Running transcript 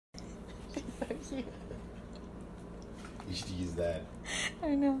You should use that.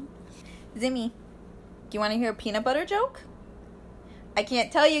 I know. Zimi, do you want to hear a peanut butter joke? I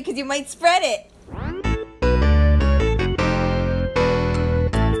can't tell you because you might spread it.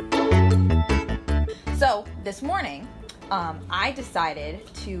 So, this morning, I decided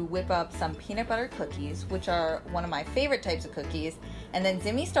to whip up some peanut butter cookies, which are one of my favorite types of cookies, and then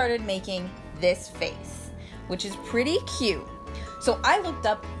Zimi started making this face, which is pretty cute. So I looked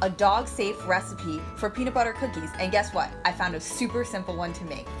up a dog-safe recipe for peanut butter cookies, and guess what? I found a super simple one to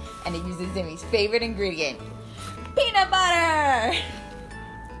make, and it uses Zimi's favorite ingredient, peanut butter!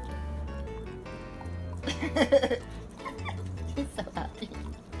 He's so happy.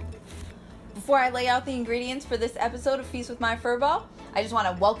 Before I lay out the ingredients for this episode of Feast with My Furball, I just want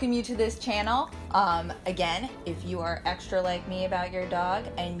to welcome you to this channel. Again, if you are extra like me about your dog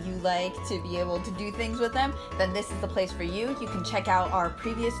and you like to be able to do things with them, then this is the place for you. You can check out our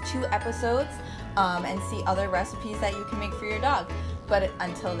previous 2 episodes and see other recipes that you can make for your dog. But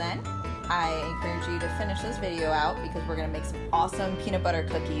until then, I encourage you to finish this video out because we're going to make some awesome peanut butter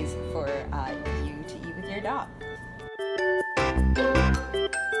cookies for you to eat with your dog.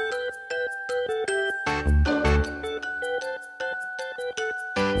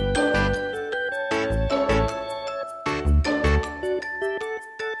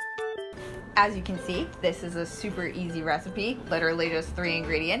 As you can see, this is a super easy recipe, literally just 3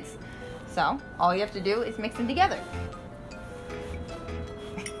 ingredients. So, all you have to do is mix them together.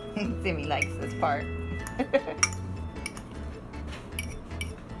 Zimi likes this part. Here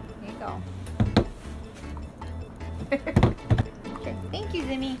you go. Okay, thank you,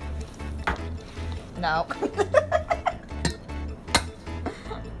 Zimi. No.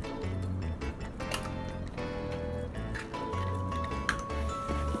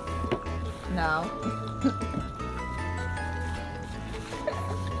 No.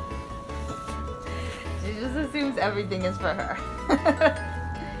 She just assumes everything is for her.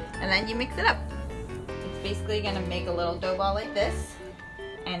 And then you mix it up. It's basically going to make a little dough ball like this.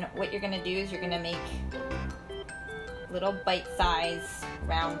 And what you're going to do is you're going to make little bite-sized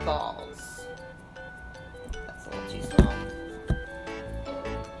round balls. That's a little too small.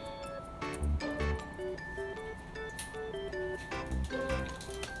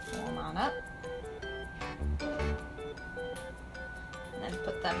 Up and then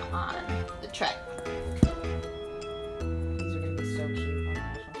put them on the tray. These are going to be so cute.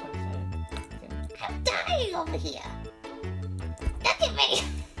 Oh my gosh, I'm so excited. I'm dying over here. Look at me.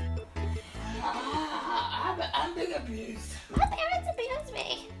 I'm being abused. My parents abused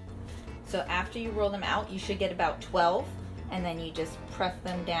me. So after you roll them out, you should get about 12, and then you just press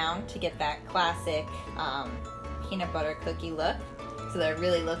them down to get that classic peanut butter cookie look. So that it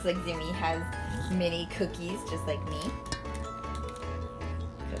really looks like Zimi has mini cookies just like me.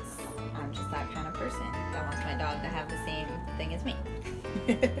 Because I'm just that kind of person that wants my dog to have the same thing as me.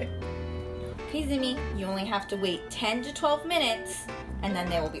 Okay, Zimi, you only have to wait 10 to 12 minutes and then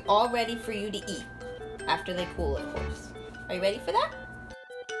they will be all ready for you to eat. After they cool, of course. Are you ready for that?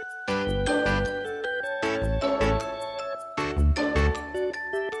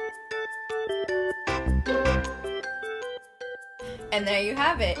 And there you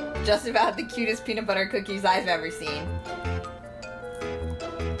have it. Just about the cutest peanut butter cookies I've ever seen.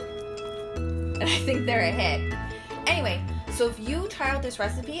 And I think they're a hit. Anyway, so if you try out this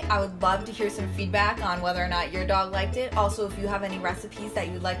recipe, I would love to hear some feedback on whether or not your dog liked it. Also, if you have any recipes that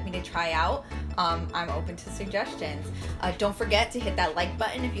you'd like me to try out, I'm open to suggestions. Don't forget to hit that like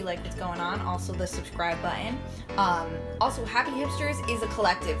button if you like what's going on. Also the subscribe button. Also, Happy Hipsters is a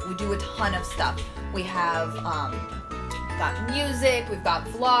collective. We do a ton of stuff. We have got music, we've got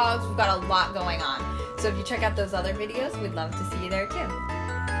vlogs, we've got a lot going on. So if you check out those other videos, we'd love to see you there too.